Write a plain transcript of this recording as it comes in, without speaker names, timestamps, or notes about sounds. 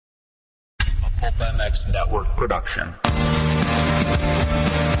Pulp MX Network production.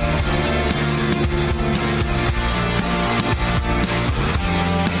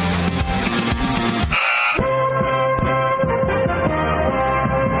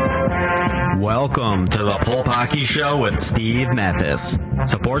 Welcome to the Pulp Hockey Show with Steve Mathis.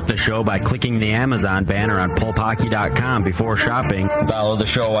 Support the show by clicking the Amazon banner on pulphockey.com before shopping. Follow the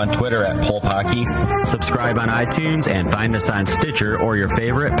show on Twitter at Pulp Hockey. Subscribe on iTunes and find us on Stitcher or your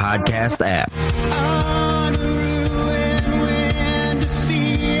favorite podcast app.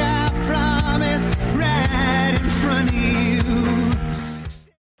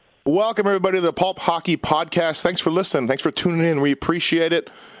 Welcome, everybody, to the Pulp Hockey Podcast. Thanks for listening. Thanks for tuning in. We appreciate it.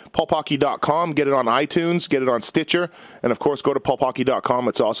 pulphockey.com. Get it on iTunes. Get it on Stitcher. And, of course, go to pulphockey.com.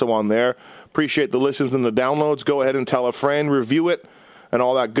 It's also on there. Appreciate the listens and the downloads. Go ahead and tell a friend. Review it and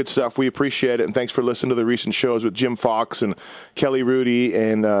all that good stuff. We appreciate it. And thanks for listening to the recent shows with Jim Fox and Kelly Rudy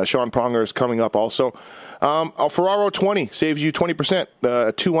and Sean Pronger is coming up also. A Ferraro 20 saves you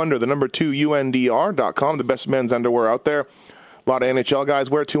 20%. 2 under, the number 2, UNDR.com. The best men's underwear out there. A lot of NHL guys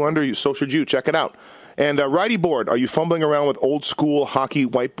wear 2 under. So should you. Check it out. And Righty Board, are you fumbling around with old school hockey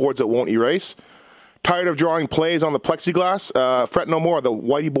whiteboards that won't erase? Tired of drawing plays on the plexiglass? Fret no more. The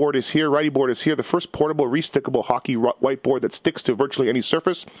Whitey Board is here. Righty Board is here. The first portable restickable hockey whiteboard that sticks to virtually any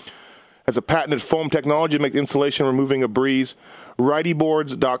surface. Has a patented foam technology to make installation removing a breeze.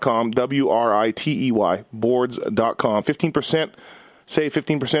 RightyBoards.com. WRITEY boards.com. 15%. Save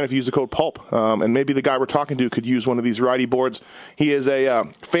 15% if you use the code PULP. And maybe the guy we're talking to could use one of these Righty Boards. He is a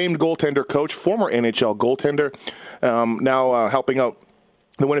famed goaltender coach, former NHL goaltender, now helping out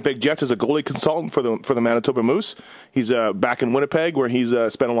the Winnipeg Jets as a goalie consultant for the Manitoba Moose. He's back in Winnipeg where he's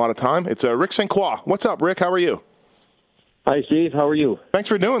spent a lot of time. It's Rick St. Croix. What's up, Rick? How are you? Hi, Steve. How are you? Thanks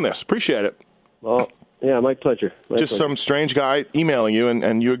for doing this. Appreciate it. Well, yeah, my pleasure. Some strange guy emailing you,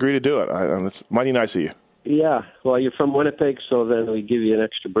 and you agree to do it. It's mighty nice of you. Yeah, well, you're from Winnipeg, so then we give you an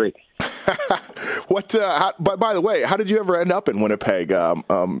extra break. But by the way, how did you ever end up in Winnipeg?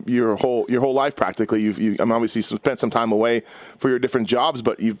 Your whole life practically. You obviously spent some time away for your different jobs,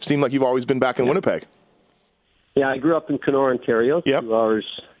 but you seem like you've always been back in Winnipeg. Yeah, I grew up in Kenora, Ontario, 2 hours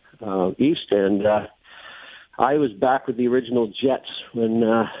east, and I was back with the original Jets when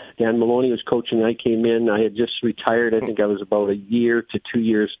Dan Maloney was coaching. I came in. I had just retired. I think I was about a year to 2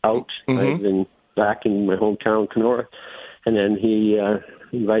 years out. Mm-hmm. I had been back in my hometown, Kenora, and then he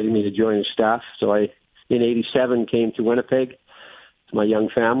invited me to join his staff. So I, in '87, came to Winnipeg to my young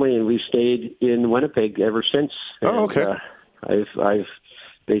family, and we've stayed in Winnipeg ever since. Oh, okay. And, I've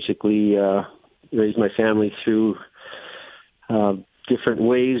basically raised my family through different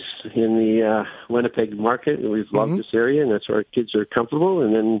ways in the Winnipeg market, and we've loved this area, and that's where our kids are comfortable.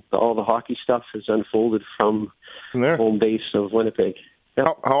 And then all the hockey stuff has unfolded from the home base of Winnipeg. Yep.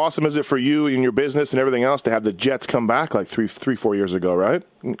 How awesome is it for you and your business and everything else to have the Jets come back like 4 years ago, right?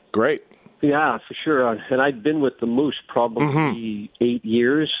 Great. Yeah, for sure. And I'd been with the Moose probably 8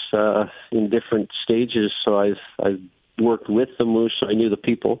 years in different stages. So I've worked with the Moose, so I knew the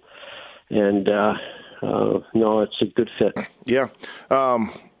people. And no, it's a good fit. Yeah.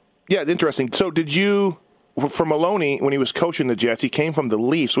 Yeah, interesting. So did you, for Maloney, when he was coaching the Jets, he came from the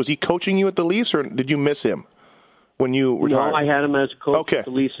Leafs. Was he coaching you at the Leafs, or did you miss him when you retired? No, I had him as a coach at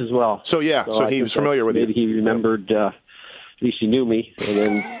the Leafs as well. So he was familiar with you. Maybe he remembered, at least he knew me. And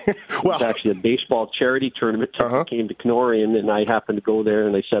then it was actually a baseball charity tournament. Came to Kenora, and I happened to go there,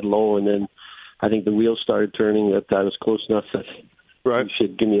 and I said hello, and then I think the wheels started turning that I was close enough that you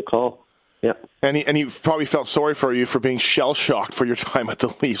should give me a call. Yeah. And he probably felt sorry for you for being shell-shocked for your time at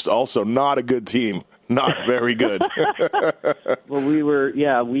the Leafs also. Not a good team. Not very good.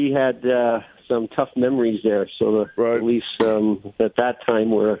 Well, we had some tough memories there. So the Leafs at that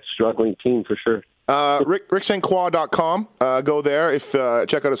time were a struggling team for sure. RickSt.Croix.com. Go there.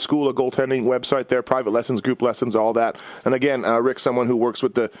 Check out a school of goaltending website there, private lessons, group lessons, all that. And again, Rick's someone who works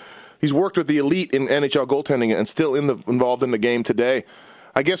with he's worked with the elite in NHL goaltending and still involved in the game today.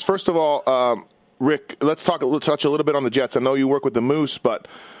 I guess, first of all, Rick, let's touch a little bit on the Jets. I know you work with the Moose, but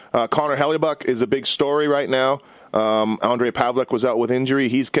Connor Hellebuyck is a big story right now. Andrei Pavlik was out with injury.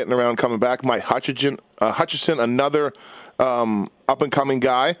 He's getting around, coming back. Mike Hutchison, another up-and-coming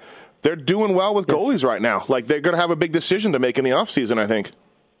guy. They're doing well with goalies right now. Like, they're going to have a big decision to make in the offseason, I think.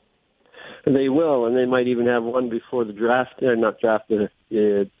 They will, and they might even have one before the draft,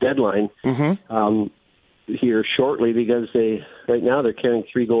 the deadline. Mm-hmm. Here shortly, because right now they're carrying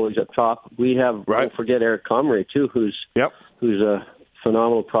 3 goalies up top. We have, don't forget, Eric Comrie too, who's a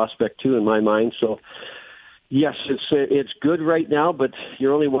phenomenal prospect too in my mind. So Yes, it's good right now, but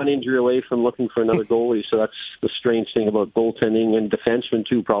you're only one injury away from looking for another goalie. So that's the strange thing about goaltending and defensemen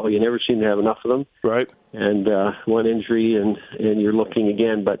too. Probably you never seem to have enough of them. Right. And one injury, and you're looking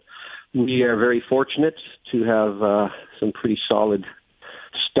again. But we are very fortunate to have some pretty solid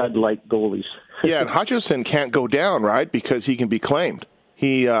stud-like goalies. Yeah, and Hutchison can't go down, right? Because he can be claimed.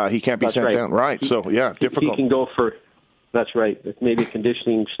 He can't be sent down, right? So yeah, difficult. He can go for. That's right. Maybe a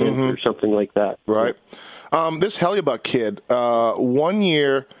conditioning stint or something like that. Right. This Hellebuyck kid, 1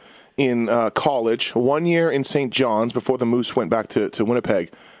 year in college, 1 year in St. John's before the Moose went back to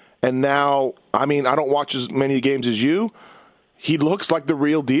Winnipeg. And now, I mean, I don't watch as many games as you. He looks like the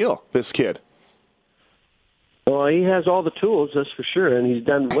real deal, this kid. Well, he has all the tools, that's for sure, and he's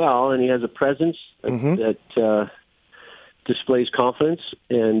done well, and he has a presence that displays confidence,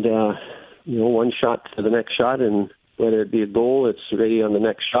 and, one shot to the next shot, and whether it be a goal, it's ready on the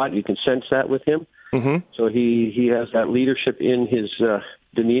next shot. You can sense that with him. Mm-hmm. So he has that leadership in his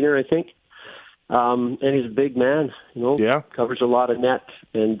demeanor, I think. And he's a big man, covers a lot of net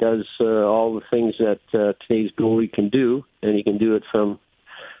and does all the things that today's goalie can do, and he can do it from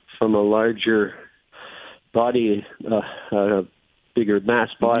a larger body, bigger mass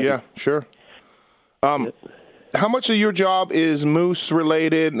body. Yeah, sure. How much of your job is Moose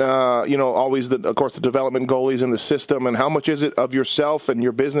related? Always, of course, the development goalies in the system, and how much is it of yourself and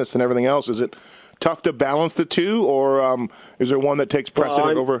your business and everything else? Is it tough to balance the two, or is there one that takes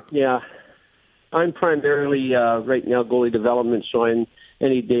precedent over? Yeah, I'm primarily right now goalie development. So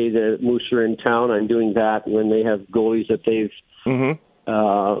any day the Moose are in town, I'm doing that. When they have goalies that they've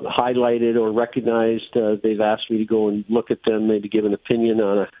highlighted or recognized, they've asked me to go and look at them, maybe give an opinion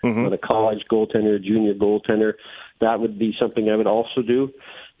on a college goaltender, a junior goaltender. That would be something I would also do.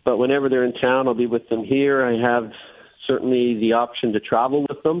 But whenever they're in town, I'll be with them here. I have certainly the option to travel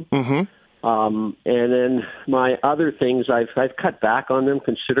with them. And then my other things, I've cut back on them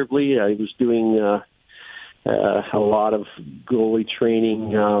considerably. I was doing a lot of goalie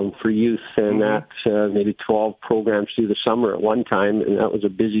training for youth, and that maybe 12 programs through the summer at one time, and that was a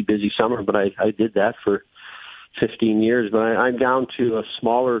busy summer, but I did that for 15 years. But I'm down to a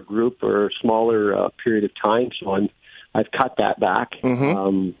smaller group or a smaller period of time, so I've cut that back.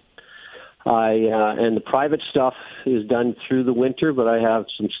 And the private stuff is done through the winter, but I have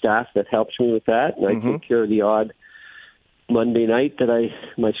some staff that helps me with that, and I take care of the odd Monday night that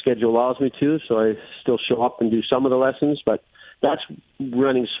my schedule allows me to, so I still show up and do some of the lessons, but that's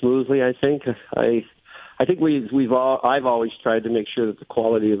running smoothly, I think. I think I've always tried to make sure that the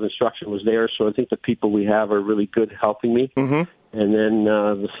quality of instruction was there, so I think the people we have are really good helping me. And then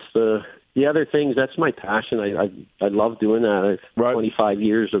the other things, that's my passion. I love doing that. I've 25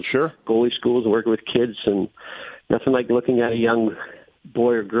 years of goalie schools and working with kids, and nothing like looking at a young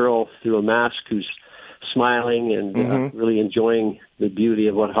boy or girl through a mask who's smiling and really enjoying the beauty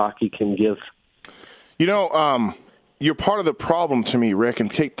of what hockey can give. You're part of the problem to me, Rick,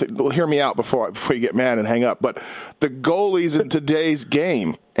 and hear me out before you get mad and hang up. But the goalies in today's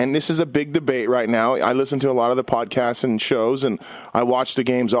game, and this is a big debate right now. I listen to a lot of the podcasts and shows, and I watch the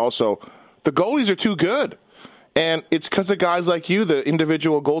games also. The goalies are too good. And it's because of guys like you, the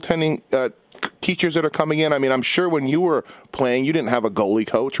individual goaltending teachers that are coming in. I mean, I'm sure when you were playing, you didn't have a goalie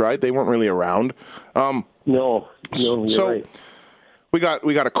coach, right? They weren't really around. No, you're right. We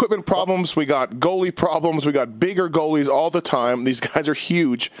got equipment problems, we got goalie problems, we got bigger goalies all the time. These guys are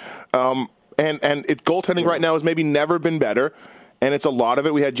huge. And goaltending right now has maybe never been better. And it's a lot of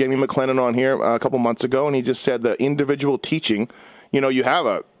it. We had Jamie McLennan on here a couple months ago, and he just said the individual teaching, you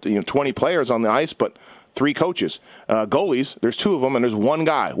have 20 players on the ice, but 3 coaches. Goalies, there's 2 of them, and there's 1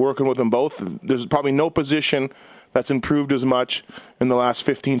 guy working with them both. There's probably no position that's improved as much in the last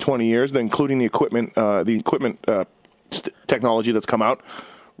 15, 20 years, including the equipment technology that's come out.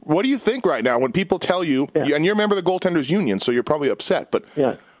 What do you think right now when people tell you, and you're a member of the Goaltenders Union, so you're probably upset, but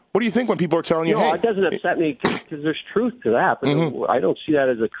what do you think when people are telling you, hey? It doesn't upset me because there's truth to that, but I don't see that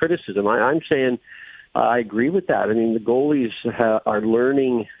as a criticism. I'm saying I agree with that. I mean, the goalies are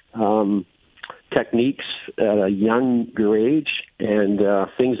learning techniques at a younger age, and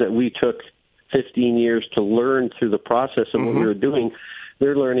things that we took 15 years to learn through the process of what we were doing,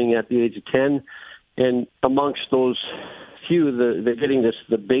 they're learning at the age of 10. And amongst those few, they're getting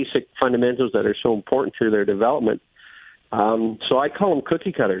the basic fundamentals that are so important to their development. So I call them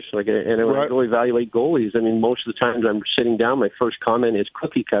cookie cutters. When I go evaluate goalies, I mean, most of the times I'm sitting down, my first comment is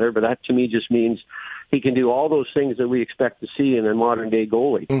cookie cutter, but that to me just means he can do all those things that we expect to see in a modern-day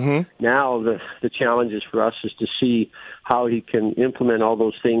goalie. Now the challenge is for us is to see how he can implement all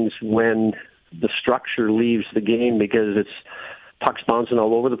those things when the structure leaves the game, because pucks bouncing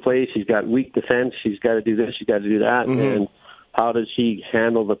all over the place. He's got weak defense. He's got to do this. He's got to do that. Mm-hmm. And how does he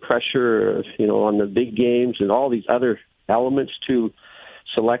handle the pressure, on the big games and all these other elements to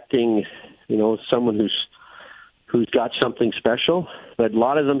selecting, someone who's got something special. But a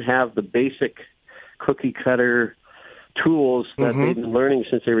lot of them have the basic cookie cutter tools that they've been learning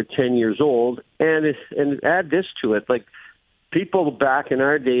since they were 10 years old. And add this to it, like people back in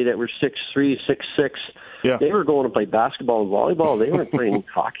our day that were 6'3", 6'6", they were going to play basketball and volleyball. They weren't playing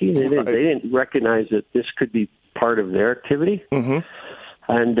hockey. They didn't recognize that this could be part of their activity. Mm-hmm.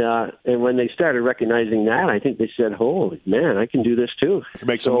 And when they started recognizing that, I think they said, "Holy man, I can do this too." I can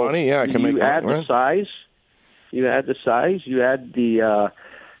make some money. Yeah, I can make money. You add the size. You add the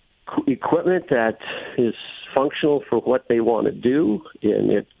equipment that is functional for what they want to do,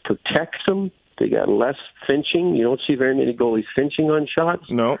 and it protects them. They got less finching. You don't see very many goalies finching on shots.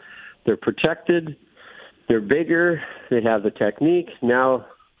 No. They're protected. They're bigger. They have the technique. Now,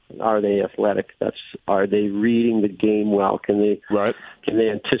 are they athletic? Are they reading the game well? Can they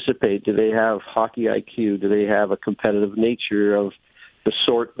anticipate? Do they have hockey IQ? Do they have a competitive nature of the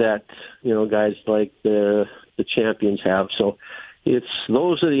sort that guys like the champions have? So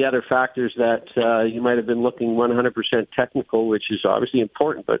those are the other factors that you might have been looking 100% technical, which is obviously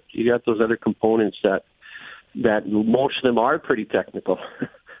important, but you got those other components that most of them are pretty technical.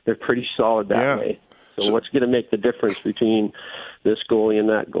 They're pretty solid that way. So what's going to make the difference between this goalie and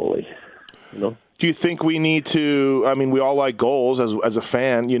that goalie? Do you think we need to, we all like goals as a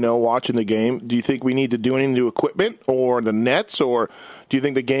fan, watching the game. Do you think we need to do anything to equipment or the nets, or do you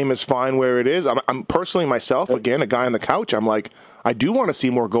think the game is fine where it is? I'm personally myself, again, a guy on the couch, I'm like, I do want to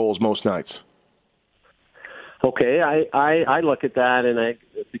see more goals most nights. Okay, I look at that and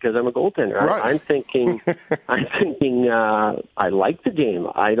because I'm a goaltender, right. I'm thinking I like the game.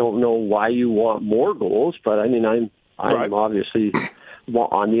 I don't know why you want more goals, but I'm obviously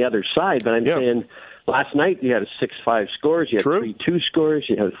on the other side. But I'm saying last night you had a 6-5 scores, you had 3-2 scores,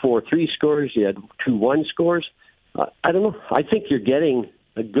 you had 4-3 scores, you had 2-1 scores. I don't know. I think you're getting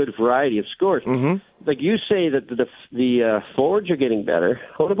a good variety of scores. Mm-hmm. Like you say that the forwards are getting better.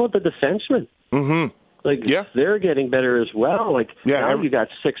 What about the defensemen? Mm-hmm. They're getting better as well. Now you got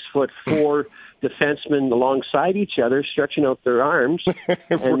 6'4" defensemen alongside each other, stretching out their arms,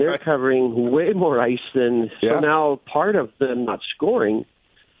 and they're covering way more ice than. So now part of them not scoring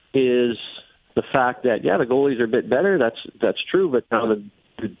is the fact that the goalies are a bit better. That's true, but now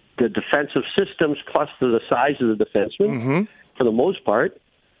the defensive systems plus the size of the defensemen, for the most part.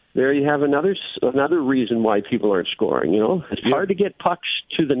 There you have another reason why people aren't scoring. It's hard to get pucks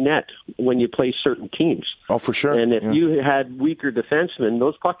to the net when you play certain teams. Oh, for sure. And if you had weaker defensemen,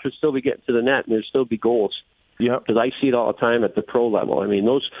 those pucks would still be getting to the net, and there'd still be goals. Yeah. Because I see it all the time at the pro level.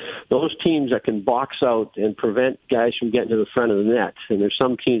 Those teams that can box out and prevent guys from getting to the front of the net, and there's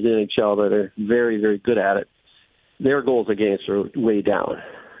some teams in the NHL that are very, very good at it. Their goals against are way down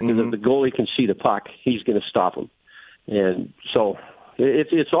because if the goalie can see the puck, he's going to stop them. And so.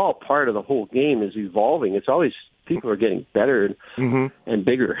 It's all part of the whole game is evolving. It's always people are getting better and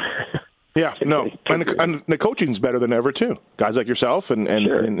bigger. Yeah, no, and the coaching's better than ever too. Guys like yourself and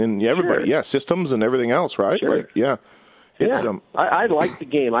everybody, systems and everything else, right? Sure. It's, I like the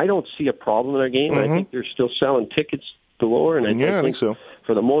game. I don't see a problem in our game. I think they're still selling tickets galore, and I think so.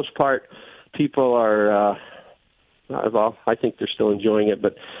 For the most part, people are. I think they're still enjoying it,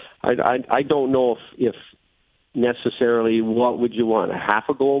 but I don't know if necessarily what would you want, a half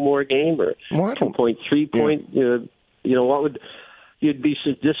a goal more a game or 2.3 point? What would you'd be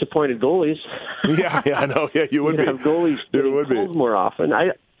disappointed goalies? I know. Yeah, you would have goalies getting pulled more often.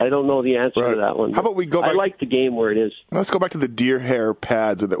 I don't know the answer to that one. How about we go back? I like the game where it is. Let's go back to the deer hair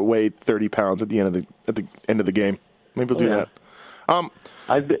pads that weigh 30 pounds at the end of the game. Maybe we'll do that. Go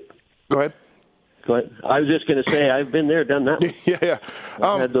ahead. Go ahead. I was just going to say I've been there, done that.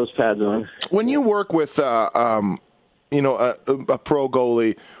 I've had those pads on. When you work with a pro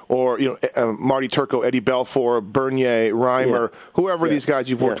goalie or Marty Turco, Eddie Belfour, Bernier, Reimer, whoever these guys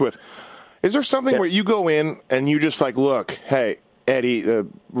you've worked with, is there something where you go in and you just look, hey, Eddie,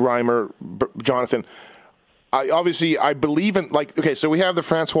 Reimer, Jonathan, I believe in so we have the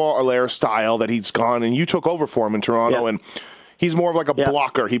Francois Allaire style that he's gone and you took over for him in Toronto and. He's more of like a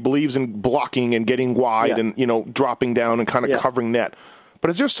blocker. He believes in blocking and getting wide and, dropping down and kind of covering net.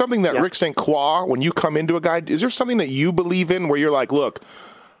 But is there something that Rick St. Croix, when you come into a guy, is there something that you believe in where you're like, look,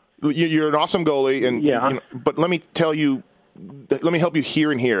 you're an awesome goalie, and but let me tell you, let me help you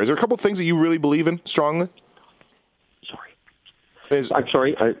here and here. Is there a couple of things that you really believe in strongly? I'm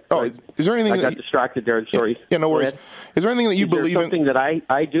sorry. Is there anything? I got distracted there. Sorry. Yeah, no worries. Is there anything that you believe in? Something that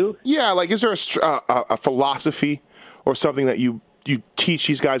I do? Yeah, is there a philosophy or something that you teach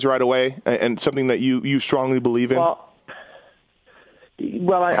these guys right away, and something that you strongly believe in?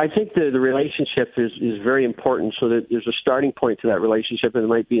 Well, I think the relationship is very important, so that there's a starting point to that relationship, and it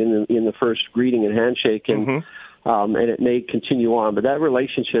might be in the first greeting and handshake, and and it may continue on. But that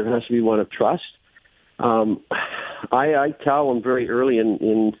relationship has to be one of trust. I tell them very early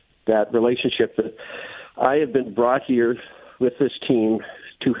in that relationship that I have been brought here with this team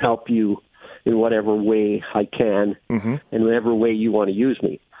to help you in whatever way I can, and whatever way you want to use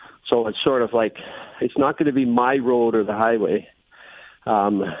me. So it's sort of like, it's not going to be my road or the highway.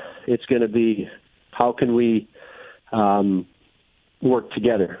 It's going to be, how can we work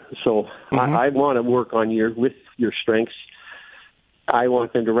together? So I want to work on with your strengths. I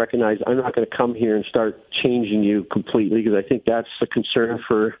want them to recognize I'm not going to come here and start changing you completely, because I think that's a concern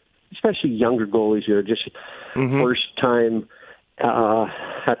for especially younger goalies who are just first time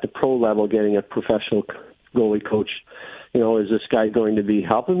at the pro level getting a professional goalie coach. Is this guy going to be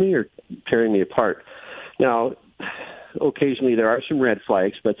helping me or tearing me apart? Now, occasionally there are some red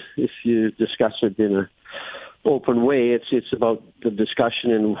flags, but if you discuss it in an open way, it's about the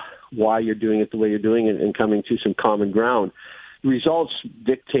discussion and why you're doing it the way you're doing it and coming to some common ground. Results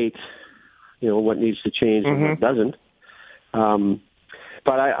dictate, what needs to change and what doesn't.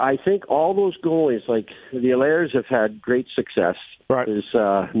 But I think all those goalies, like the Allairs, have had great success. Right. There's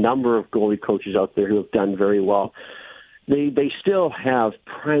a number of goalie coaches out there who have done very well. They still have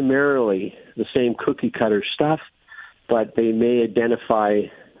primarily the same cookie-cutter stuff, but they may identify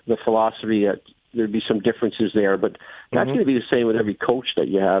the philosophy that there'd be some differences there. But that's going to be the same with every coach that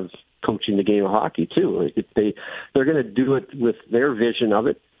you have coaching the game of hockey, too. They're going to do it with their vision of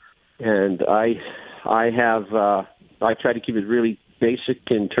it. And I try to keep it really basic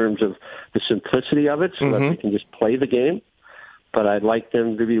in terms of the simplicity of it so that they can just play the game. But I'd like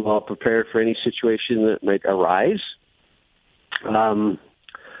them to be well prepared for any situation that might arise. And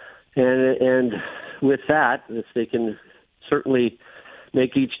with that, if they can certainly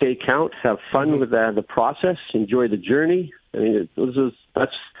make each day count, have fun with the process, enjoy the journey. I mean,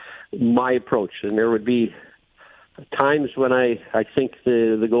 that's my approach. And there would be times when I think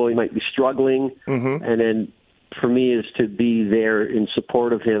the goalie might be struggling, and then for me is to be there in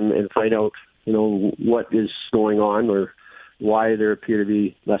support of him and find out, what is going on or why there appear to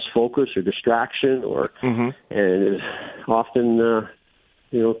be less focus or distraction, and often,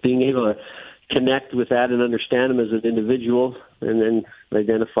 being able to connect with that and understand him as an individual, and then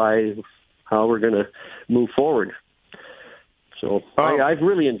identify how we're going to move forward. So I've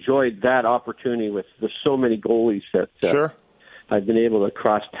really enjoyed that opportunity with so many goalies that I've been able to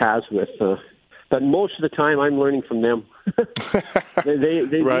cross paths with. But most of the time, I'm learning from them.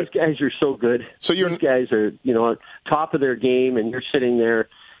 These guys are so good. So these guys are, top of their game, and you're sitting there,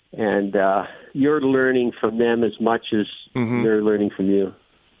 and you're learning from them as much as they're learning from you.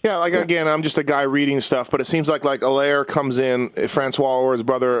 Yeah, again, I'm just a guy reading stuff, but it seems like Allaire comes in, Francois or his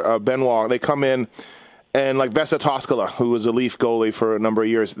brother Benoit, they come in, and like Vesa Toskala, who was a Leaf goalie for a number of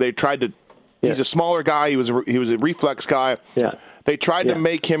years, they tried to. He's a smaller guy. He was a reflex guy. Yeah. They tried to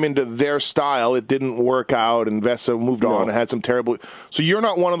make him into their style. It didn't work out, and Vesa moved on and had some terrible. So you're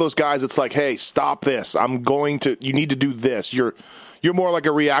not one of those guys that's like, hey, stop this. You need to do this. You're more like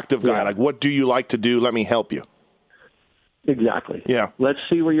a reactive guy. Like, what do you like to do? Let me help you. Exactly. Yeah. Let's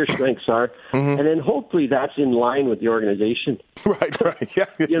see where your strengths are, and then hopefully that's in line with the organization. Right. Yeah.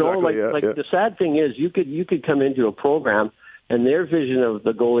 Exactly. The sad thing is, you could come into a program and their vision of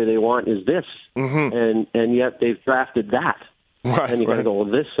the goalie they want is this, and yet they've drafted that. Right, and you got to go,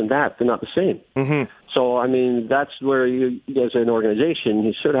 well, this and that, they're not the same. So, I mean, that's where you, as an organization,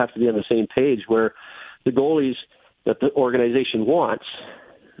 you sort of have to be on the same page where the goalies that the organization wants,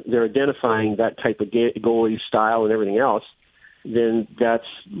 they're identifying that type of goalie style and everything else, then that's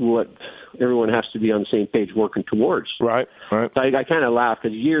what everyone has to be on the same page working towards. Right. I kind of laugh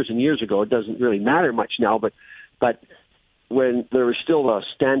because years and years ago, it doesn't really matter much now, but when there was still a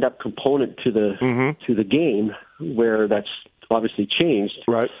stand-up component to the game, where that's obviously changed.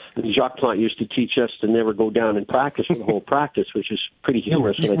 Right. And Jacques Plante used to teach us to never go down and practice for the whole practice, which is pretty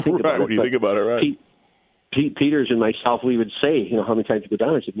humorous when I think about it. When you think about it, right. Pete Peters and myself, we would say, how many times you go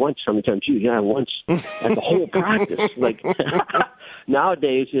down? I said, once. How many times you? Yeah, once. And the whole practice.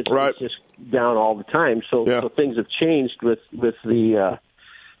 Nowadays, it's just down all the time. So things have changed with the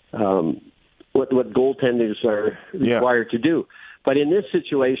what goaltenders are required to do. But in this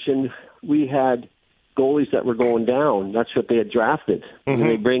situation, we had goalies that were going down. That's what they had drafted. And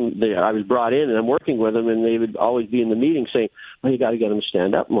I was brought in, and I'm working with them, and they would always be in the meeting saying, well, you got to get them to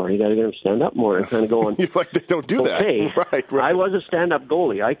stand up more. You got to get them to stand up more. And kind of going, you're like, they don't do that. Right. I was a stand-up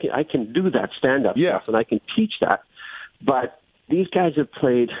goalie. I can do that stand-up stuff, and I can teach that. But these guys have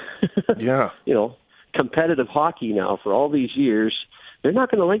played, competitive hockey now for all these years. They're not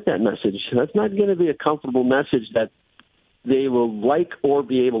going to like that message. That's not going to be a comfortable message that they will like or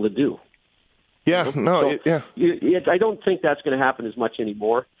be able to do. Yeah, no, so I don't think that's going to happen as much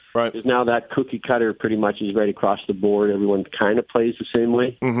anymore. Right. Because now that cookie cutter pretty much is right across the board. Everyone kind of plays the same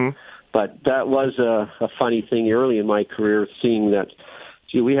way. Mm-hmm. But that was a funny thing early in my career, seeing that,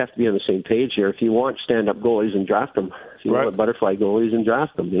 we have to be on the same page here. If you want stand-up goalies, and draft them. If you want butterfly goalies, and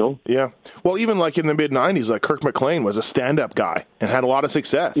draft them, Yeah. Well, even like in the mid-'90s, like Kirk McLean was a stand-up guy and had a lot of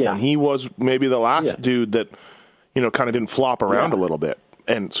success. Yeah. And he was maybe the last dude that, kind of didn't flop around a little bit.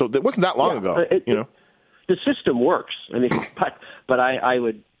 And so it wasn't that long ago, The system works. I mean, but I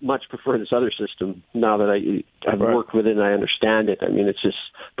would much prefer this other system now that I've worked with it and I understand it. I mean, it's just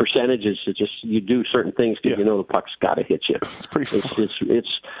percentages. It's just you do certain things because the puck's got to hit you. It's pretty.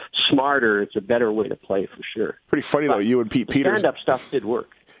 It's smarter. It's a better way to play for sure. Pretty funny though. You and Pete Peters. Stand-up stuff did work.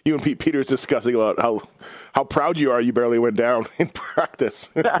 You and Pete Peters discussing about how proud you are. You barely went down in practice.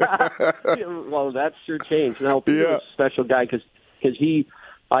 Well, that's sure changed. Now Peter's a special guy because he.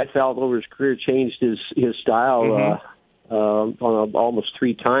 I felt over his career changed his style almost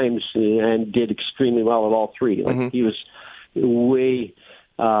 3 times and did extremely well at all 3. Like he was he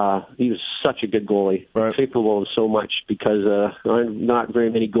was such a good goalie, capable of so much because not very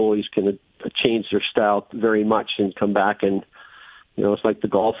many goalies can change their style very much and come back and it's like the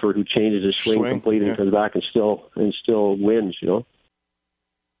golfer who changes his swing completely and comes back and still wins.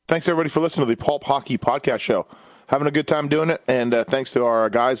 Thanks everybody for listening to the Pulp Hockey Podcast Show. Having a good time doing it, and thanks to our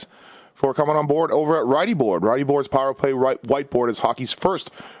guys for coming on board over at Righty Board. Righty Board's Power Play Whiteboard is hockey's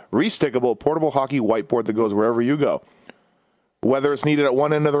first restickable portable hockey whiteboard that goes wherever you go. Whether it's needed at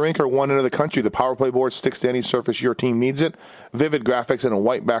one end of the rink or one end of the country, the Power Play board sticks to any surface your team needs it. Vivid graphics and a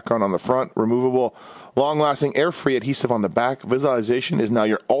white background on the front. Removable, long-lasting, air-free adhesive on the back. Visualization is now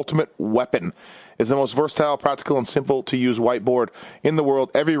your ultimate weapon. It's the most versatile, practical, and simple-to-use whiteboard in the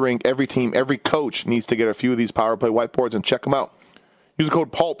world. Every rink, every team, every coach needs to get a few of these Power Play whiteboards and check them out. Use the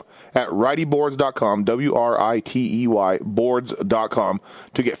code PULP at rightyboards.com, W-R-I-T-E-Y, boards.com,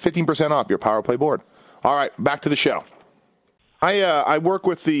 to get 15% off your Power Play board. All right, back to the show. I work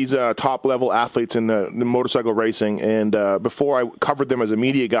with these top-level athletes in the motorcycle racing, and before I covered them as a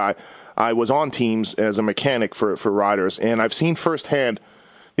media guy, I was on teams as a mechanic for riders, and I've seen firsthand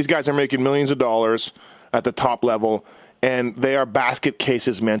these guys are making millions of dollars at the top level, and they are basket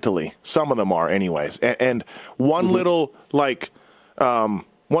cases mentally. Some of them are, anyways. And one little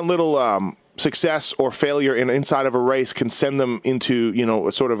success or failure inside of a race can send them into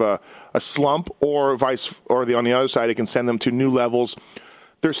a sort of a slump, or on the other side, it can send them to new levels.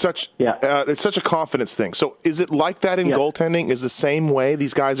 There's it's such a confidence thing. So is it like that in goaltending? Is the same way?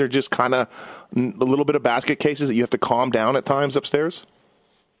 These guys are just kind of a little bit of basket cases that you have to calm down at times upstairs?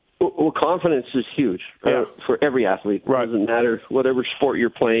 Well, confidence is huge for every athlete. It doesn't matter whatever sport you're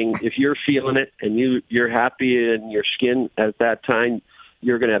playing. If you're feeling it and you're happy in your skin at that time,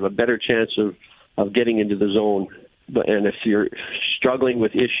 you're going to have a better chance of getting into the zone. And if you're struggling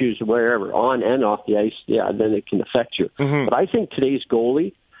with issues wherever, on and off the ice, then it can affect you. Mm-hmm. But I think today's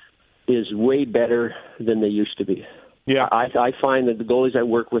goalie is way better than they used to be. Yeah, I find that the goalies I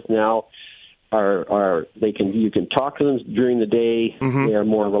work with now you can talk to them during the day. Mm-hmm. They are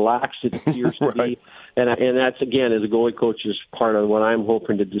more relaxed, it appears to be. And that's, again, as a goalie coach, is part of what I'm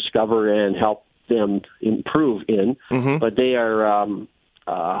hoping to discover and help them improve in. Mm-hmm. But they are,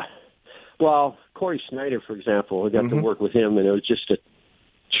 Corey Snyder, for example, I got to work with him, and it was just a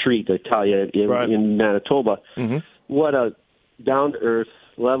treat, I tell you, in Manitoba. Mm-hmm. What a down-to-earth,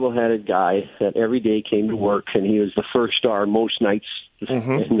 level-headed guy that every day came to work, and he was the first star most nights.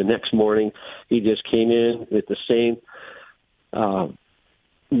 Mm-hmm. And the next morning, he just came in with the same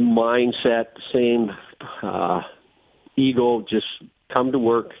mindset, the same ego, just come to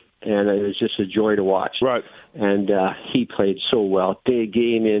work, and it was just a joy to watch. Right. And he played so well.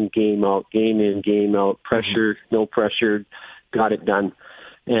 Game in, game out, pressure, no pressure, got it done.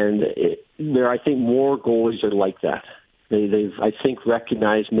 And I think more goalies are like that. They've, I think,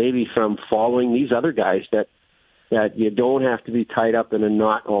 recognized maybe from following these other guys that you don't have to be tied up in a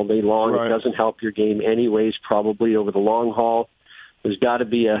knot all day long. Right. It doesn't help your game anyways, probably over the long haul. There's got to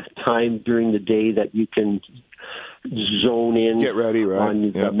be a time during the day that you can zone in, get ready,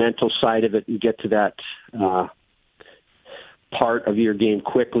 on the mental side of it, and get to that part of your game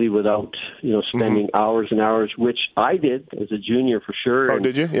quickly without spending hours and hours, which I did as a junior for sure. Oh,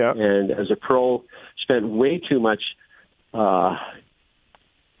 did you? Yeah. And as a pro, spent way too much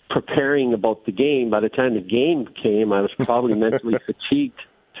preparing about the game. By the time the game came, I was probably mentally fatigued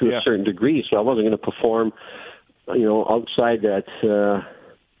to a certain degree, so I wasn't going to perform outside that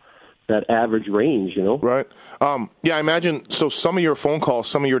average range, Right. I imagine, so some of your phone calls,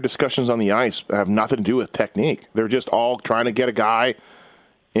 some of your discussions on the ice have nothing to do with technique. They're just all trying to get a guy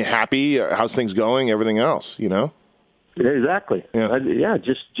happy, how's things going, everything else, Exactly. Yeah.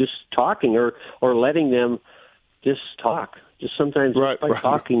 Just talking or letting them just talk. Just sometimes by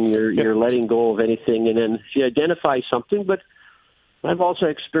talking, you're letting go of anything, and then if you identify something. But I've also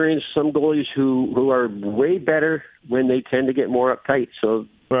experienced some goalies who are way better when they tend to get more uptight. So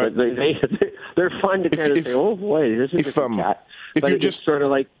they're fun to kind of say, "Oh boy, this is a cat." But it's just sort of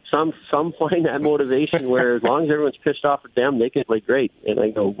like some find that motivation where as long as everyone's pissed off at them, they can play great. And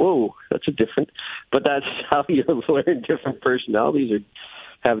I go, "Whoa, that's a different." But that's how you learn different personalities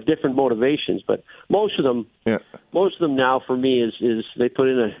have different motivations. But most of them now for me is they put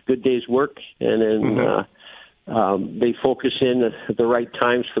in a good day's work, and then they focus in at the right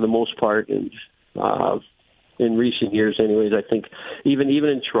times for the most part. And in recent years, anyways, I think even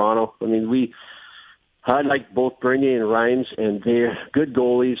in Toronto, I mean, I like both Bernier and Rhymes, and they're good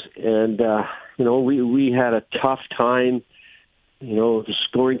goalies. And we had a tough time. The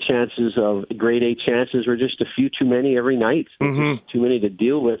scoring chances of grade A chances were just a few too many every night. Just too many to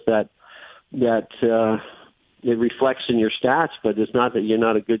deal with. That it reflects in your stats, but it's not that you're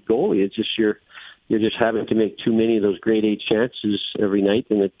not a good goalie. It's just you're just having to make too many of those grade A chances every night,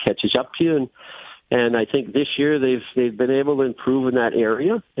 and it catches up to you. And I think this year they've been able to improve in that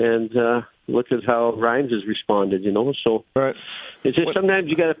area. And look at how Rhymes has responded. So it's just sometimes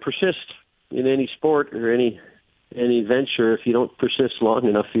you got to persist in any sport or any venture. If you don't persist long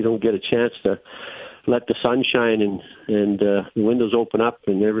enough, you don't get a chance to let the sun shine and the windows open up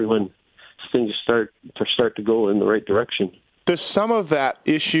and things start to go in the right direction. Does some of that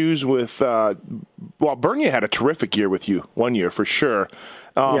issues with Bernier had a terrific year with you 1 year for sure.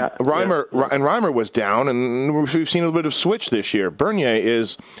 Reimer was down, and we've seen a little bit of switch this year. Bernier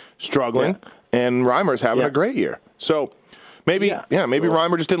is struggling, and Reimer's having a great year. So maybe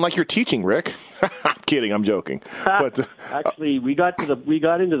Reimer just didn't like your teaching, Rick. I'm kidding. I'm joking. But actually, we got into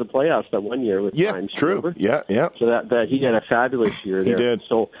the playoffs that 1 year with Reimer. True. Remember? Yeah. So that he had a fabulous year there. He did.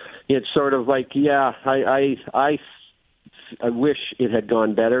 So it's sort of like, I wish it had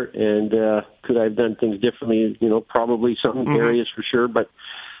gone better, and could I have done things differently? Probably some areas for sure, but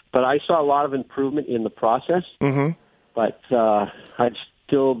I saw a lot of improvement in the process. But I'd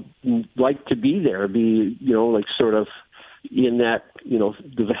still like to be there, sort of in that,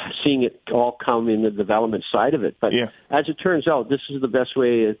 seeing it all come in the development side of it. But as it turns out, this is the best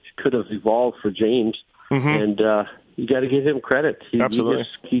way it could have evolved for James, and you got to give him credit. He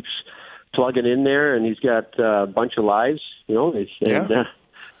just keeps plugging in there, and he's got a bunch of lives, and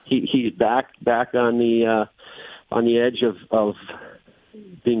he's back on the edge of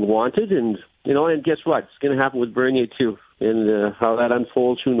being wanted, and and guess what? It's going to happen with Bernier too, and how that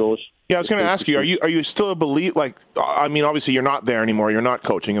unfolds, who knows? Yeah, I was going to ask you, are you still a believer? Like, I mean, obviously you're not there anymore. You're not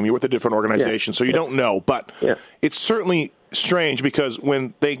coaching them. You're with a different organization, so you don't know. But it's certainly strange because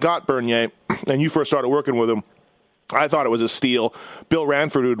when they got Bernier and you first started working with him, I thought it was a steal. Bill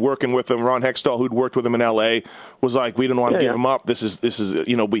Ranford, who'd working with him, Ron Hextall, who'd worked with him in L.A., was like, we didn't want to give him up. This is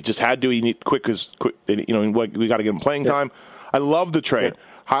we just had to. He need quick, we got to give him playing time. I love the trade.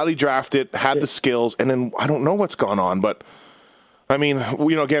 Highly drafted, had the skills, and then I don't know what's gone on, but I mean,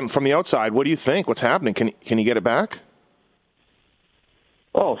 again, from the outside, what do you think? What's happening? Can he get it back?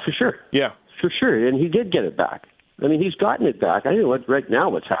 Oh, for sure. Yeah. For sure, and he did get it back. I mean, he's gotten it back. I know right now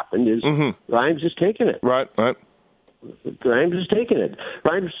what's happened is Rhymes is taking it. Right. Rhymes is taking it.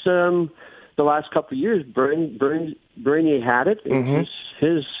 Rhymes, the last couple of years, Bernier had it. It's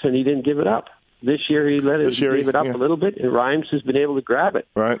his, and he didn't give it up. This year he gave it up a little bit, and Rhymes has been able to grab it.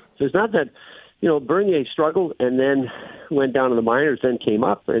 Right. So it's not that, Bernier struggled and then went down to the minors, then came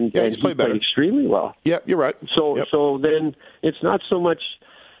up, and he played extremely well. Yeah, you're right. So then it's not so much.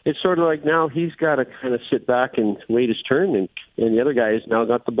 It's sort of like now he's got to kind of sit back and wait his turn, and the other guy has now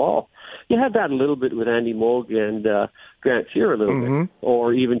got the ball. You had that a little bit with Andy Moog and Grant Fuhr a little bit,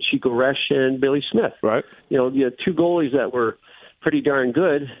 or even Chico Resch and Billy Smith. Right. You had two goalies that were pretty darn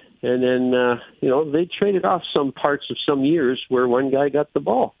good, and then they traded off some parts of some years where one guy got the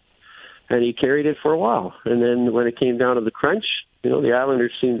ball, and he carried it for a while. And then when it came down to the crunch, the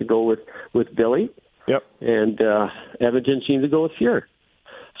Islanders seemed to go with Billy, and Edmonton seemed to go with Fuhr.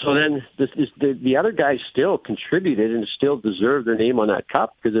 So then the other guys still contributed and still deserved their name on that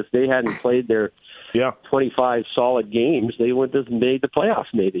cup, because if they hadn't played their 25 solid games, they wouldn't have made the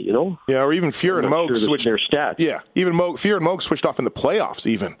playoffs maybe, Yeah, or even Fuhr and Moog switched their stats. Yeah, even Fuhr and Moog switched off in the playoffs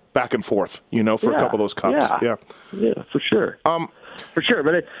even, back and forth, for a couple of those cups. Yeah, for sure. for sure.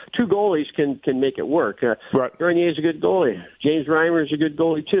 But two goalies can make it work. Right. Bernier is a good goalie. James Reimer is a good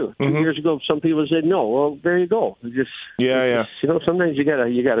goalie too. 2 years ago, some people said no. Well, there you go. Just sometimes you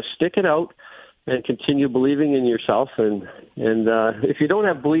gotta stick it out and continue believing in yourself. And if you don't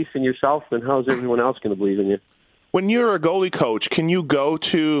have belief in yourself, then how's everyone else going to believe in you? When you're a goalie coach, can you go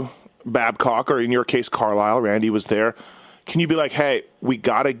to Babcock, or in your case, Carlisle? Randy was there. Can you be like, hey, we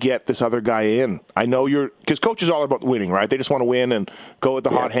got to get this other guy in? I know because coach is all about winning, right? They just want to win and go with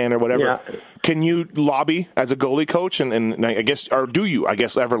the hot hand or whatever. Yeah. Can you lobby as a goalie coach? And I guess, or do you,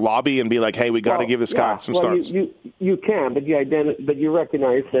 ever lobby and be like, hey, we got to give this guy some starts? You can, but you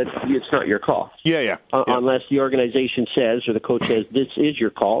recognize that it's not your call. Yeah. Unless the organization says or the coach says, this is your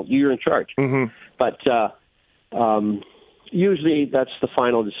call, you're in charge. Mm-hmm. But usually that's the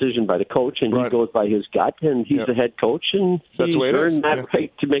final decision by the coach, and he goes by his gut, and he's the head coach, and he's earned that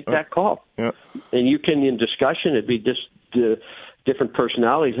right to make that call. Yeah. And you can, in discussion, it'd be just different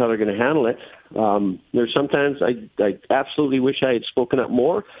personalities, how they're going to handle it. There's sometimes I absolutely wish I had spoken up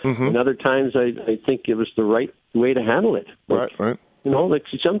more, and other times I think it was the right way to handle it. But, right. Like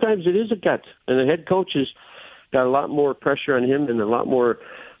sometimes it is a gut, and the head coach has got a lot more pressure on him and a lot more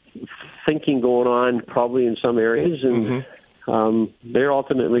thinking going on probably in some areas, and their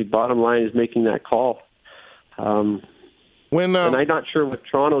ultimately bottom line is making that call. And I'm not sure what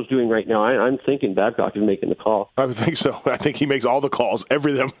Toronto's doing right now. I'm thinking Babcock is making the call. I would think so. I think he makes all the calls,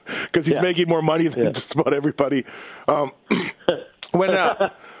 every them, because he's making more money than just about everybody.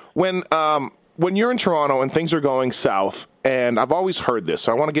 When you're in Toronto and things are going south, and I've always heard this,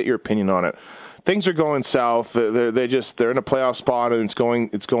 so I want to get your opinion on it. Things are going south. They're in a playoff spot, and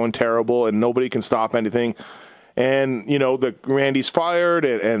it's going terrible, and nobody can stop anything. And the Randy's fired,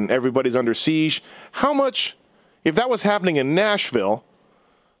 and everybody's under siege. How much, if that was happening in Nashville,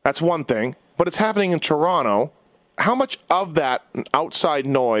 that's one thing. But it's happening in Toronto. How much of that outside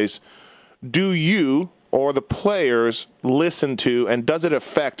noise do you or the players listen to, and does it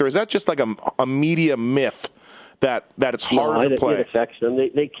affect, or is that just like a media myth that it's hard to play? It affects them.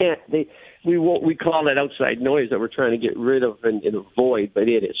 They can't. We call that outside noise that we're trying to get rid of and avoid, but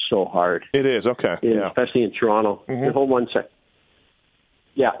it is so hard. It is, okay. Yeah. Especially in Toronto. Hold one sec.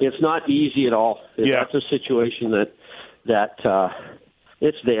 Yeah, it's not easy at all. That's a situation that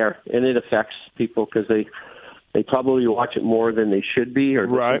it's there, and it affects people because they probably watch it more than they should be, or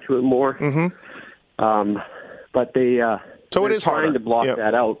listen to it more. But so it is trying to block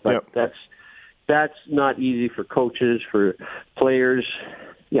that out, but that's not easy for coaches, for players.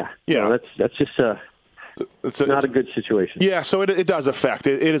 That's just not a good situation. Yeah, so it does affect.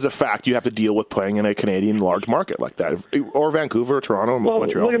 It is a fact. You have to deal with playing in a Canadian large market like that, or Vancouver, or Toronto,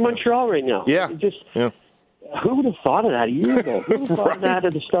 Montreal. Look at Montreal right now. Yeah. Who would have thought of that a year ago? Who would have thought of that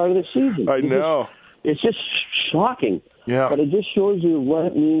at the start of the season? I know. It's just shocking. Yeah. But it just shows you what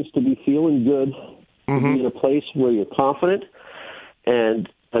it means to be feeling good, to be in a place where you're confident, and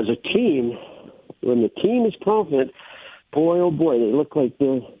as a team, when the team is confident, boy, oh boy, they look like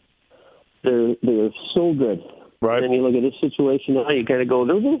they're so good. Right. And then you look at this situation now, you kind of go,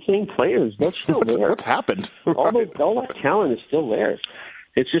 those are the same players. They're still there. What's happened? All that talent is still there.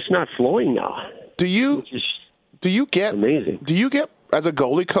 It's just not flowing now. Do you get amazing? Do you get, as a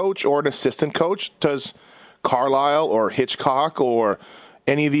goalie coach or an assistant coach, does Carlisle or Hitchcock or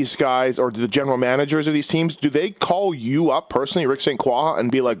any of these guys, or the general managers of these teams, do they call you up personally, Rick St. Croix,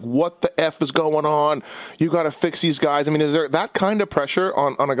 and be like, what the F is going on? You got to fix these guys. I mean, is there that kind of pressure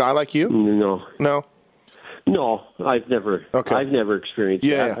on a guy like you? No, I've never experienced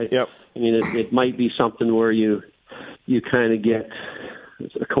that. I mean, it might be something where you kind of get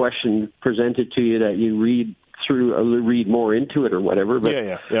a question presented to you that you read through, or read more into it or whatever.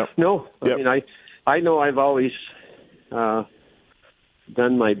 But no, I mean, I know I've always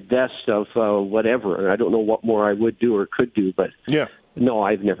done my best of whatever, and I don't know what more I would do or could do, but no,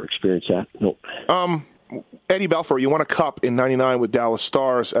 I've never experienced that. No. Eddie Belfour, you won a cup in '99 with Dallas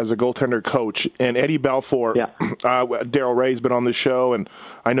Stars as a goaltender coach, and Eddie Belfour, Daryl Ray's been on the show, and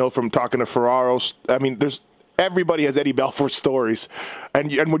I know from talking to Ferraros, I mean, everybody has Eddie Belfour stories, and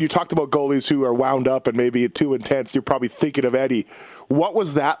when you talked about goalies who are wound up and maybe too intense, you're probably thinking of Eddie. What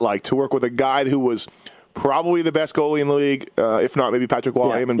was that like to work with a guy who was probably the best goalie in the league, if not maybe Patrick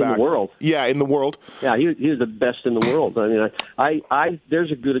Waugh, in the world. Yeah, in the world. Yeah, he was the best in the world. I mean, I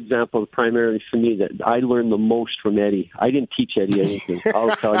there's a good example primarily for me that I learned the most from Eddie. I didn't teach Eddie anything.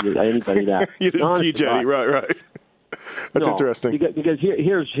 I'll tell you anybody that. You didn't teach Eddie, right. That's interesting. Because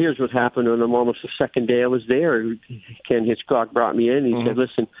here's what happened on almost the second day I was there. Ken Hitchcock brought me in. He said,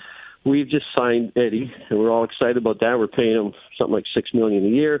 listen, we've just signed Eddie, and we're all excited about that. We're paying him something like $6 million a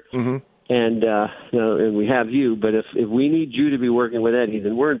year. And and we have you, but if we need you to be working with Eddie,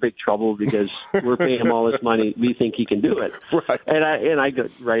 then we're in big trouble because we're paying him all this money. We think he can do it, right? And I go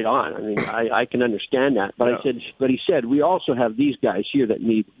right on. I mean, I can understand that, but he said we also have these guys here that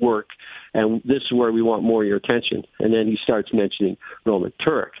need work, and this is where we want more of your attention. And then he starts mentioning Roman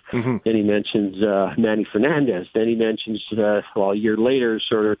Turek. Mm-hmm. Then he mentions Manny Fernandez. Then he mentions a year later,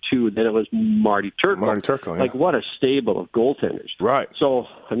 sort of two. Then it was Marty Turco. Yeah. Like what a stable of goaltenders, right? So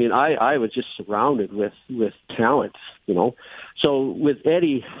I mean, I was just surrounded with talent, So with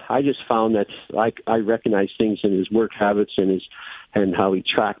Eddie, I just found that I recognized things in his work habits and how he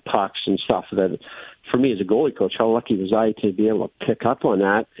tracked pucks and stuff. That for me as a goalie coach, how lucky was I to be able to pick up on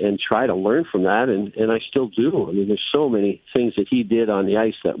that and try to learn from that, and I still do. I mean, there's so many things that he did on the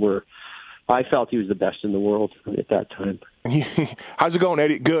ice that I felt he was the best in the world at that time. How's it going,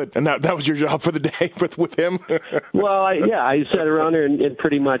 Eddie? Good. And that was your job for the day with him? Well, I sat around there and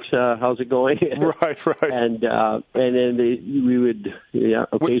pretty much, how's it going? Right. And then we would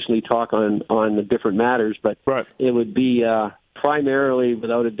occasionally talk on the different matters, but right. It would be primarily,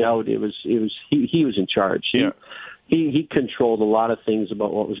 without a doubt, he was in charge. He controlled a lot of things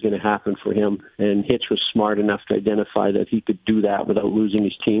about what was going to happen for him, and Hitch was smart enough to identify that he could do that without losing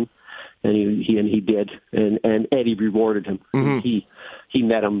his team. And he did, and Eddie rewarded him. Mm-hmm. He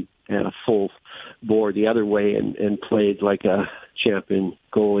met him at a full board the other way and played like a champion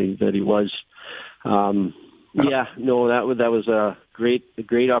goalie that he was. That was a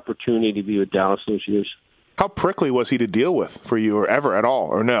great opportunity to be with Dallas those years. How prickly was he to deal with for you, or ever at all,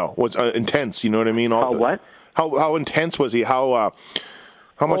 or no? Was intense? You know what I mean? What? How intense was he? How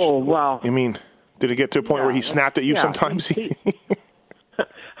much? Oh wow! I mean, did it get to a point where he snapped at you sometimes?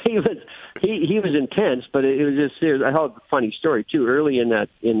 He was intense, but it was just. I heard a funny story too. Early in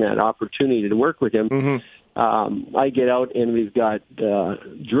that opportunity to work with him, mm-hmm. I get out and we've got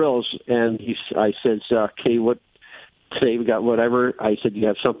drills, and I says, "Okay, what today we got whatever." I said, "Do you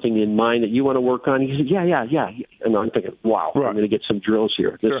have something in mind that you want to work on?" He said, "Yeah." And I'm thinking, "Wow, right. I'm going to get some drills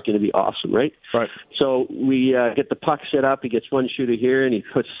here. This is going to be awesome, right?" Right. So we get the puck set up. He gets one shooter here, and he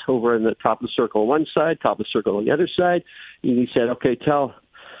puts over in the top of the circle on one side, top of the circle on the other side. And he said, "Okay, tell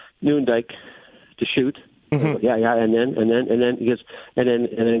Noondike to shoot." Mm-hmm. Yeah, and then he goes, and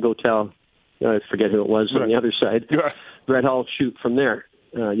then go tell, I forget who it was on the other side. Yeah. Brett Hall shoot from there.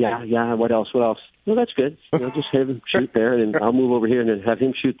 What else? Well, that's good. Just have him shoot there, and I'll move over here and then have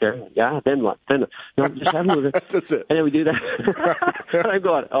him shoot there. Yeah, then what? Then just have him move it. That's it. And then we do that. And I'm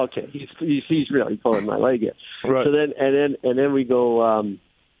going, okay, he's really pulling my leg in. Right. So then we go.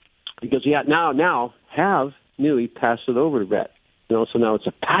 He goes, now have Newey pass it over to Brett. So now it's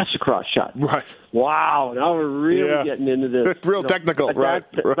a pass across shot. Right. Wow. Now we're really getting into this. Real technical. Right.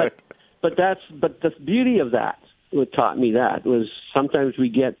 But the beauty of that, what taught me that was sometimes we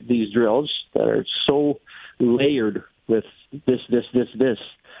get these drills that are so layered with this,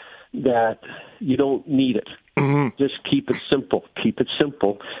 that you don't need it. Mm-hmm. Just keep it simple.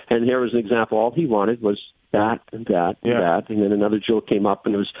 And here was an example. All he wanted was that and that and that. And then another drill came up,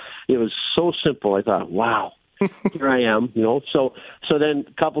 and it was so simple. I thought, wow. Here I am, So then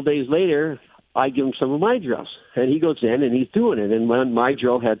a couple days later, I give him some of my drills, and he goes in and he's doing it. And when my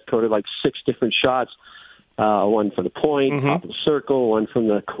drill had sort of like 6 different shots, one from the point, mm-hmm. top of the circle, one from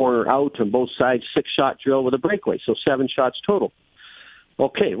the corner out on both sides, 6-shot drill with a breakaway, so 7 shots total.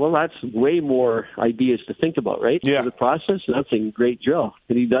 Okay, well, that's way more ideas to think about, right? Yeah. For the process, and I'm thinking, great drill.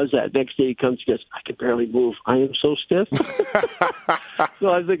 And he does that. Next day he comes and goes, I can barely move. I am so stiff. So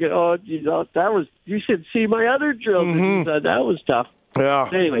I was thinking, geez, you should see my other drill. Mm-hmm. That was tough. Yeah.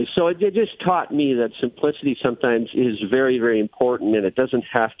 Anyway, so it just taught me that simplicity sometimes is very, very important, and it doesn't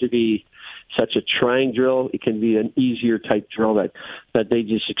have to be such a trying drill. It can be an easier type drill that they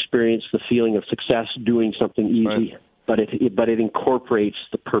just experience the feeling of success doing something easy. Right. But it incorporates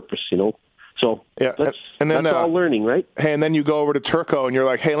the purpose, So that's all learning, right? Hey, and then you go over to Turco, and you're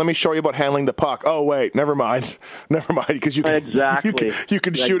like, "Hey, let me show you about handling the puck." Oh, wait, never mind, because you can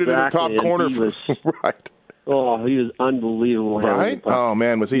shoot it in the top corner. Right. Oh, he was unbelievable. Right? Oh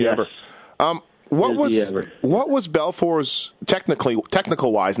man, was he ever? What was Belfour's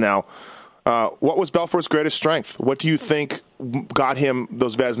technical wise now? What was Belfour's greatest strength? What do you think got him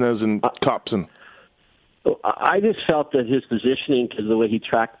those Vezinas and cups and? I just felt that his positioning, because the way he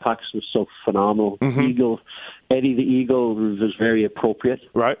tracked pucks, was so phenomenal. Mm-hmm. Eddie the Eagle was very appropriate.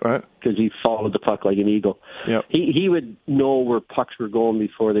 Right. Because he followed the puck like an eagle. Yep. He would know where pucks were going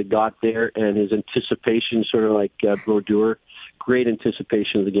before they got there, and his anticipation, sort of like Brodeur, great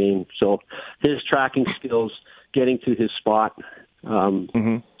anticipation of the game. So his tracking skills, getting to his spot,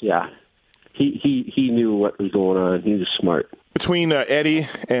 he knew what was going on. He was smart. Between Eddie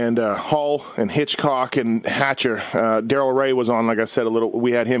and Hull and Hitchcock and Hatcher, Darryl Ray was on. Like I said,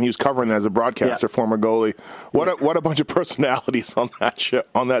 we had him. He was covering as a broadcaster, former goalie. What a bunch of personalities on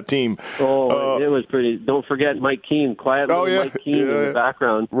that team. Oh, it was pretty. Don't forget Mike Keane, quiet little Mike Keane in the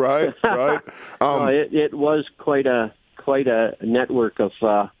background. Right. It was quite a network of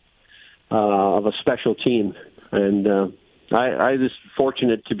a special team, and I was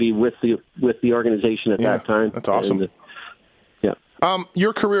fortunate to be with the organization at that time. That's awesome. And,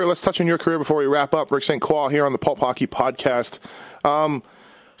 your career, let's touch on your career before we wrap up. Rick St. Croix here on the Pulp Hockey Podcast. So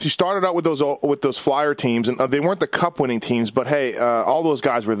you started out with those Flyer teams, and they weren't the cup-winning teams, but hey, all those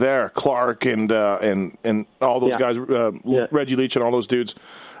guys were there. Clark and all those guys, Reggie Leach and all those dudes.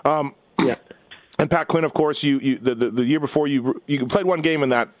 And Pat Quinn, of course, the year before you played one game in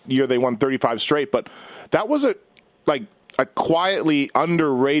that year, they won 35 straight, but that was a quietly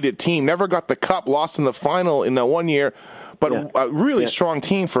underrated team. Never got the cup, lost in the final in that 1 year. But a really strong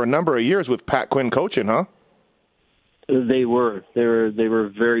team for a number of years with Pat Quinn coaching, huh? They were a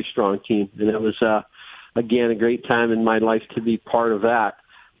very strong team, and it was again a great time in my life to be part of that.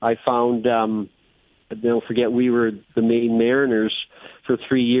 I found, don't forget, we were the Maine Mariners for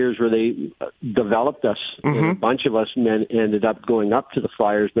 3 years, where they developed us. And a bunch of us men ended up going up to the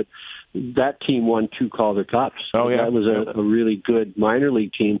Flyers, but that team won 2 Calder Cups. That was a really good minor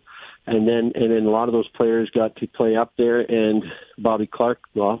league team. And then a lot of those players got to play up there, and Bobby Clark,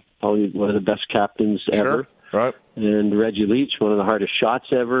 probably one of the best captains ever. Right. And Reggie Leach, one of the hardest shots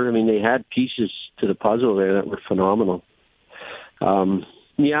ever. I mean, they had pieces to the puzzle there that were phenomenal. A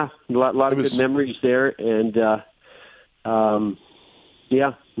lot of good memories there, and and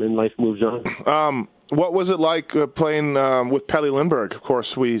life moves on. What was it like playing with Pelle Lindbergh? Of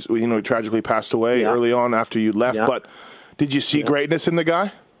course, we tragically passed away early on after you left, but did you see greatness in the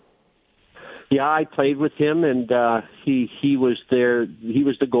guy? Yeah, I played with him, and he was there. He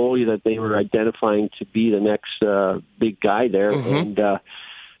was the goalie that they were identifying to be the next big guy there, and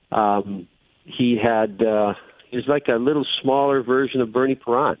he was like a little smaller version of Bernie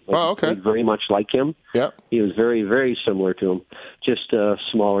Perrant. Very much like him. Yeah, he was very, very similar to him, just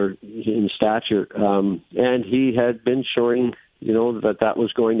smaller in stature, and he had been showing that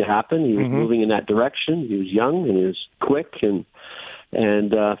was going to happen. He was moving in that direction. He was young and he was quick and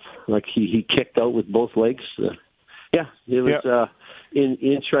he kicked out with both legs. It was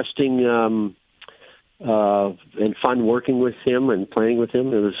interesting and fun working with him and playing with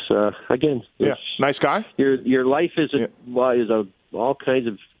him. It was nice guy. Your life is all kinds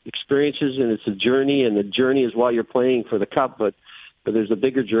of experiences, and it's a journey, and the journey is while you're playing for the cup, but there's a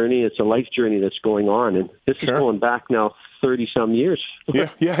bigger journey. It's a life journey that's going on, and this is going back now 30-some years.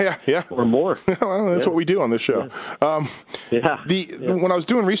 Yeah. Or more. Well, that's what we do on this show. When I was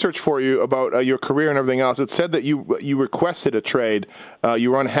doing research for you about your career and everything else, it said that you requested a trade.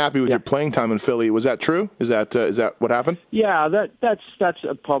 You were unhappy with your playing time in Philly. Was that true? Is that what happened? Yeah, that's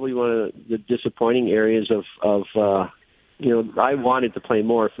probably one of the disappointing areas of I wanted to play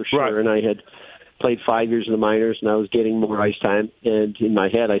more for sure, and I had played 5 years in the minors, and I was getting more ice time. And in my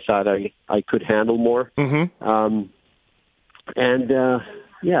head, I thought I could handle more. It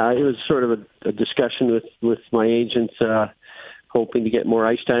was sort of a discussion with my agent, hoping to get more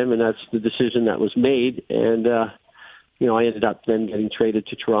ice time, and that's the decision that was made. And I ended up then getting traded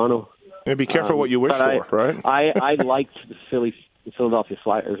to Toronto. And be careful what you wish for, right? I liked the Philadelphia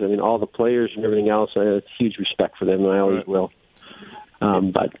Flyers. I mean, all the players and everything else. I had huge respect for them, and I always will.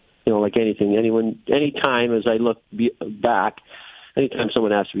 But like anytime as I look back, anytime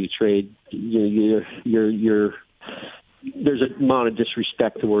someone asks for you to trade, you're there's an amount of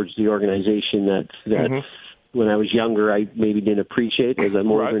disrespect towards the organization that when I was younger I maybe didn't appreciate. As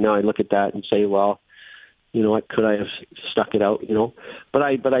I'm older now, I look at that and say, well, what could I have stuck it out? But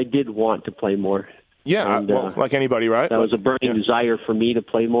I did want to play more. Yeah, and, like anybody, right? That was a burning desire for me to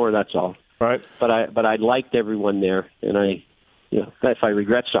play more. That's all. Right. But I liked everyone there, and if I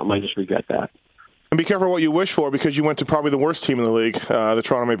regret something, I just regret that. And be careful what you wish for, because you went to probably the worst team in the league, the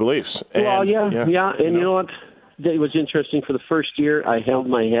Toronto Maple Leafs. And, and you know what? It was interesting. For the first year, I held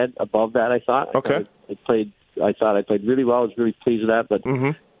my head above that, I thought. Okay. I thought I played really well. I was really pleased with that.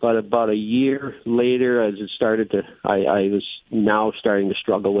 But about a year later, as it started to, I was now starting to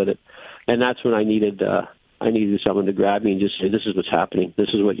struggle with it. And that's when I needed someone to grab me and just say, this is what's happening. This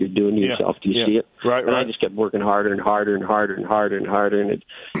is what you're doing to yourself. Do you see it? Right. I just kept working harder and harder and harder and harder and harder. And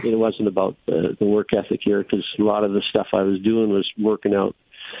it wasn't about the work ethic here, because a lot of the stuff I was doing was working out,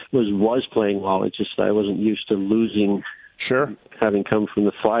 was playing well. It's just I wasn't used to losing Sure. Having come from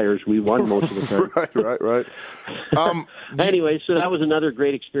the Flyers, we won most of the time. right. Anyway, so that was another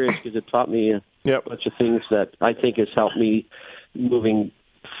great experience because it taught me a bunch of things that I think has helped me moving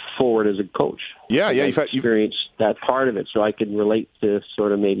forward as a coach. Yeah, you've experienced that part of it, so I can relate to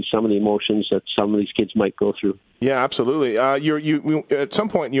sort of maybe some of the emotions that some of these kids might go through. Yeah, absolutely. You at some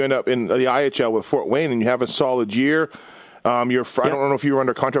point you end up in the IHL with Fort Wayne, and you have a solid year. I don't know if you were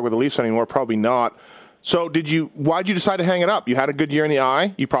under contract with the Leafs anymore. Probably not. So why'd you decide to hang it up? You had a good year in the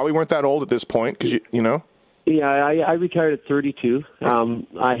I. You probably weren't that old at this point because you know. Yeah, I retired at 32.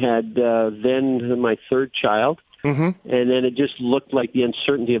 I had then my third child. Mm-hmm. And then it just looked like the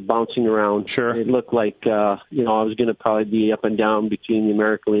uncertainty of bouncing around. Sure. It looked like, I was going to probably be up and down between the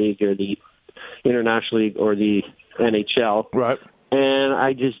American League or the International League or the NHL. Right. And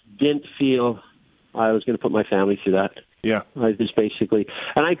I just didn't feel I was going to put my family through that. Yeah. I just basically,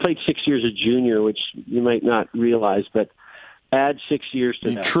 and I played 6 years of junior, which you might not realize, but add 6 years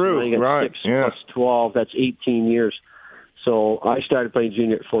to that. True, right. 6 plus 12, that's 18 years. So I started playing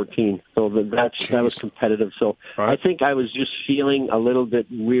junior at 14. So that was competitive. So I think I was just feeling a little bit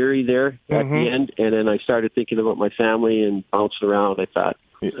weary there at the end. And then I started thinking about my family and bounced around. I thought,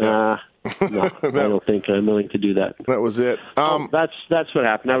 no, I don't think I'm willing to do that. That was it. That's what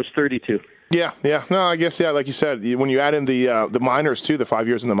happened. I was 32. Yeah. No, I guess, like you said, when you add in the minors, too, the 5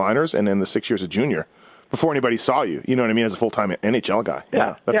 years in the minors and then the 6 years of junior, before anybody saw you, you know what I mean, as a full-time NHL guy.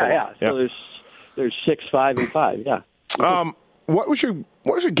 Yeah. So there's 6, 5, and 5, yeah. What was your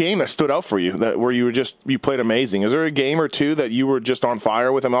game that stood out for you? Where you played amazing? Is there a game or two that you were just on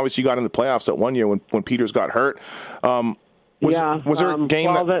fire with? I mean, obviously you got in the playoffs that one year when Peters got hurt. Was there a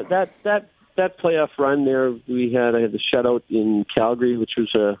game that playoff run there? I had the shutout in Calgary, which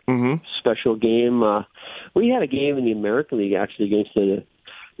was a special game. We had a game in the American League actually against the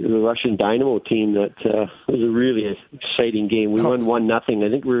Russian Dynamo team that was a really exciting game. We won 1-0. I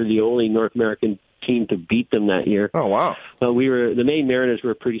think we were the only North American team to beat them that year. Oh, wow. The Maine Mariners were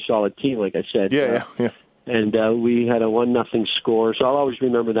a pretty solid team, like I said. Yeah. And we had a 1-0 score, so I'll always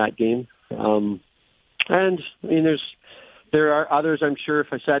remember that game. And, I mean, there are others, I'm sure, if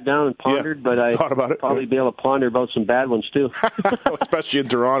I sat down and pondered, but I thought about it. Probably be able to ponder about some bad ones, too. Especially in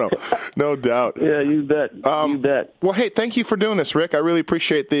Toronto. No doubt. Yeah, you bet. You bet. Well, hey, thank you for doing this, Rick. I really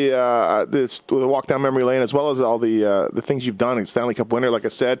appreciate the walk down memory lane as well as all the things you've done. Stanley Cup winner, like I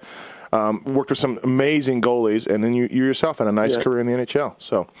said. Worked with some amazing goalies, and then you yourself had a nice career in the NHL.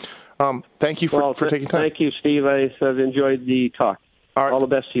 So thank you for taking time. Thank you, Steve. I've enjoyed the talk. All right. All the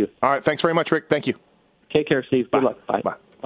best to you. All right. Thanks very much, Rick. Thank you. Take care, Steve. Good luck. Bye.